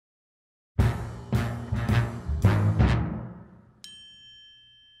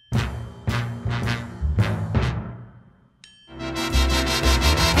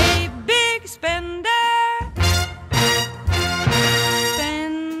spender.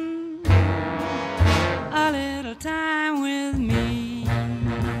 Spend a little time with me.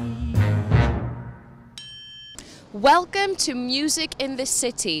 Welcome to Music in the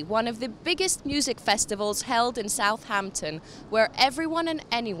City, one of the biggest music festivals held in Southampton, where everyone and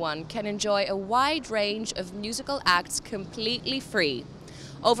anyone can enjoy a wide range of musical acts completely free.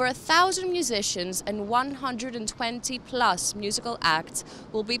 Over 1,000 musicians and 120 plus musical acts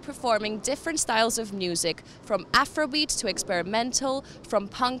will be performing different styles of music, from Afrobeat to experimental, from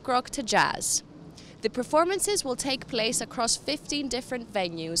punk rock to jazz. The performances will take place across 15 different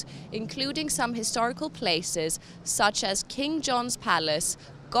venues, including some historical places such as King John's Palace,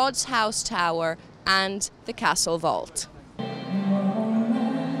 God's House Tower and the Castle Vault.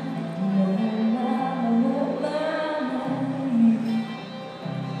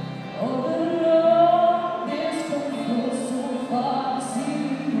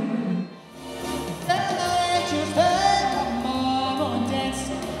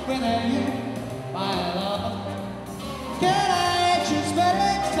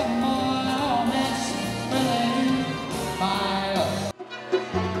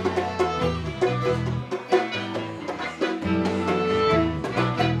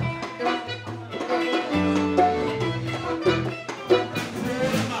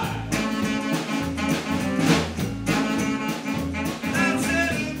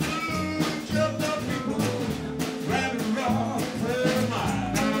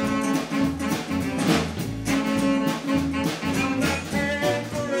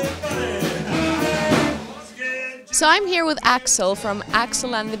 So I'm here with Axel from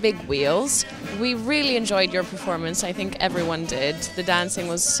Axel and the Big Wheels. We really enjoyed your performance. I think everyone did. The dancing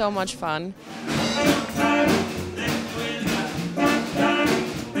was so much fun.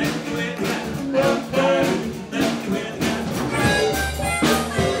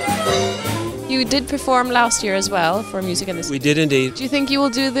 You did perform last year as well for Music in the City. We did indeed. Do you think you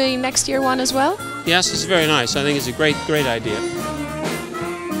will do the next year one as well? Yes, it's very nice. I think it's a great idea.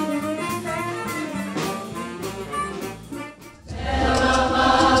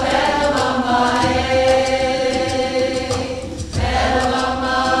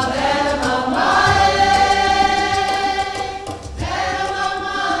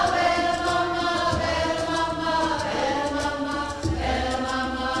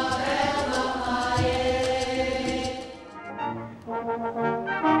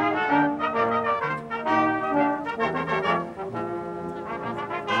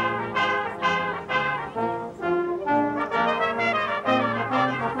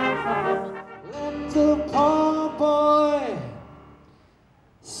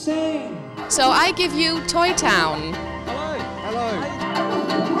 So I give you Toy Town. Hello. Hello.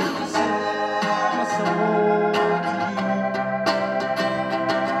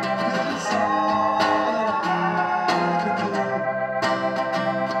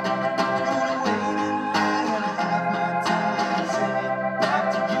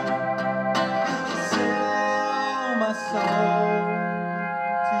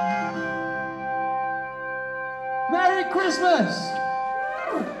 Merry Christmas!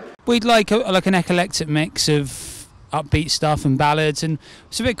 We'd like an eclectic mix of upbeat stuff and ballads, and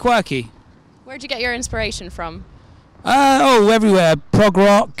it's a bit quirky. Where'd you get your inspiration from? Everywhere. Prog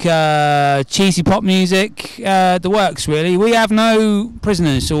rock, cheesy pop music, the works really. We have no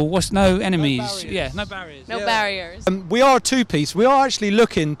prisoners or no enemies. No barriers. No barriers. We are a two-piece. We are actually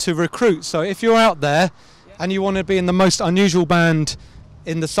looking to recruit. So if you're out there and you want to be in the most unusual band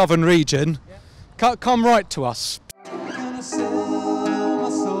in the southern region, come right to us.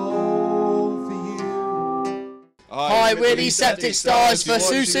 Hi, we're the Septic Stars for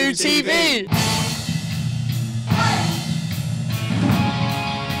Susu TV.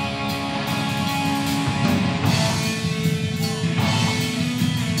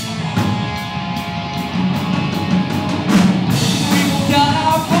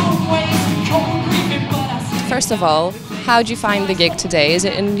 First of all, how do you find the gig today? Is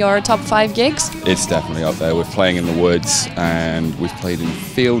it in your top 5 gigs? It's definitely up there. We're playing in the woods and we've played in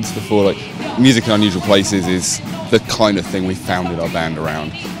fields before. Like, music in unusual places is the kind of thing we founded our band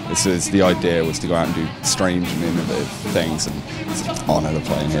around. The idea was to go out and do strange and innovative things, and it's an honour to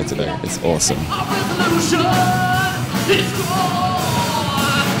play in here today. It's awesome.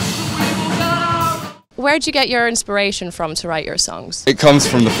 Where'd you get your inspiration from to write your songs? It comes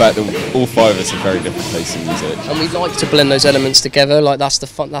from the fact that all 5 of us have very different tastes in music. And we like to blend those elements together, like that's the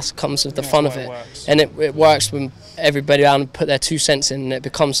fun, that comes with the fun of it. And it works when everybody around put their 2 cents in, and it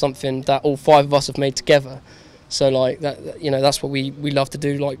becomes something that all 5 of us have made together. So like that, you know, that's what we love to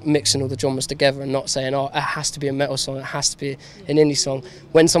do, like mixing all the genres together and not saying, oh, it has to be a metal song, it has to be an indie song.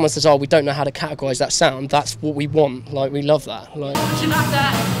 When someone says, oh, we don't know how to categorise that sound, that's what we want. Like, we love that. Like,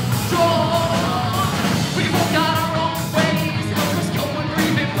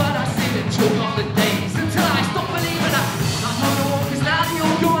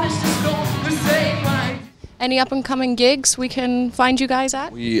 Any up-and-coming gigs we can find you guys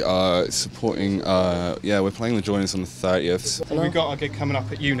at? We are supporting, yeah, we're playing the Joiners on the 30th. We've got a gig coming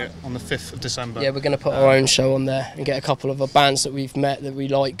up at Unit on the 5th of December. yeah, we're going to put our own show on there and get a couple of bands that we've met that we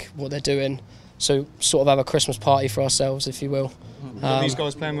like what they're doing. So sort of have a Christmas party for ourselves, if you will. Are these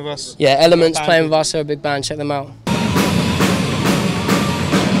guys playing with us? Yeah, Elements playing with us, they're a big band, check them out.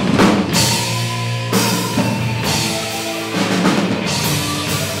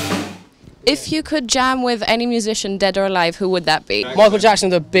 If you could jam with any musician, dead or alive, who would that be? Michael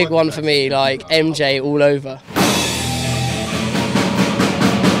Jackson's a big one for me, like MJ all over.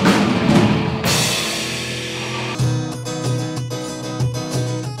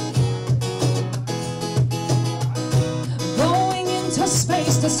 Going into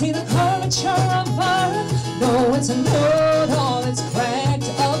space to see the curvature of Earth. No, it's a node, all it's cracked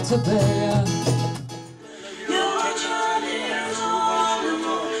up to bear.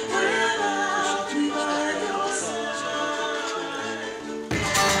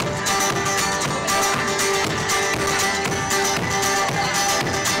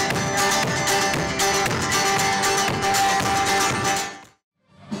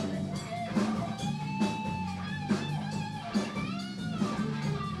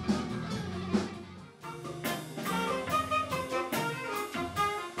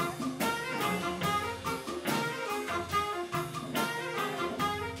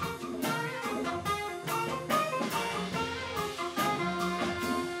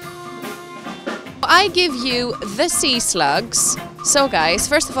 I give you the Sea Slugs. So guys,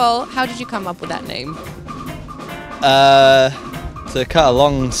 first of all, how did you come up with that name? To cut a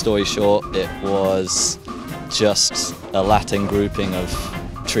long story short, it was just a Latin grouping of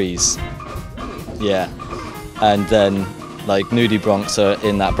trees. Yeah. And then like Nudie Bronx are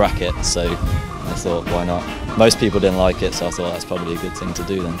in that bracket, so I thought why not? Most people didn't like it, so I thought that's probably a good thing to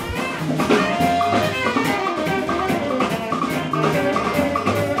do then.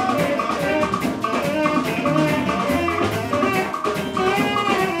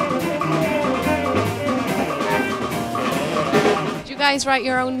 Guys write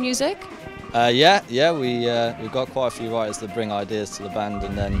your own music? Yeah, we've got quite a few writers that bring ideas to the band,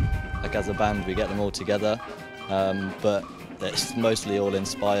 and then like as a band we get them all together. But it's mostly all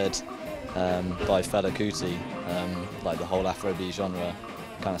inspired by Fela Kuti, like the whole Afrobeat genre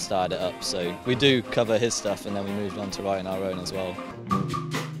kind of started it up. So we do cover his stuff, and then we moved on to writing our own as well.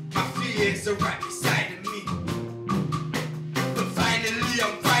 My fears are right beside me, but finally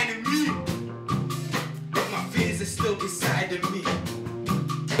I'm finding me. My fears are still beside me.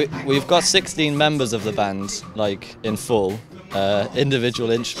 We've got 16 members of the band, like in full.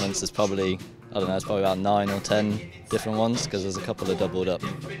 Individual instruments is probably, I don't know, it's probably about 9 or 10 different ones, because there's a couple of doubled up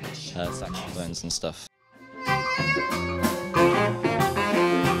saxophones and stuff.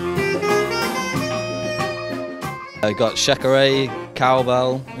 I got shekere,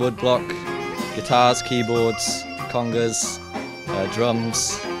 cowbell, woodblock, guitars, keyboards, congas,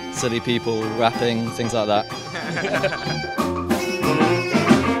 drums, silly people rapping, things like that.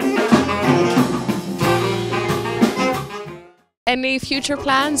 Any future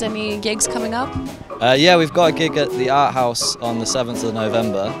plans? Any gigs coming up? Yeah, we've got a gig at the Art House on the 7th of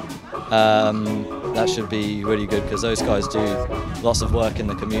November. That should be really good because those guys do lots of work in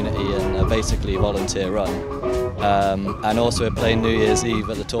the community and are basically volunteer run. And also we're playing New Year's Eve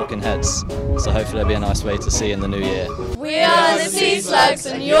at the Talking Heads, so hopefully it'll be a nice way to see in the new year. We are the Sea Slugs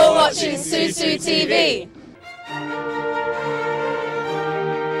and you're watching Susu TV.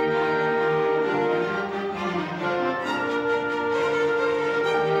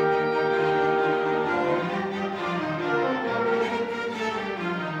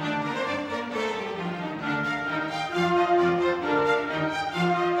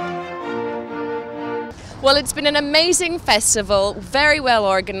 Well, it's been an amazing festival, very well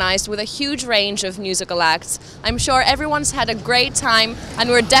organised with a huge range of musical acts. I'm sure everyone's had a great time and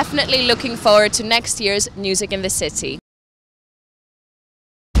we're definitely looking forward to next year's Music in the City.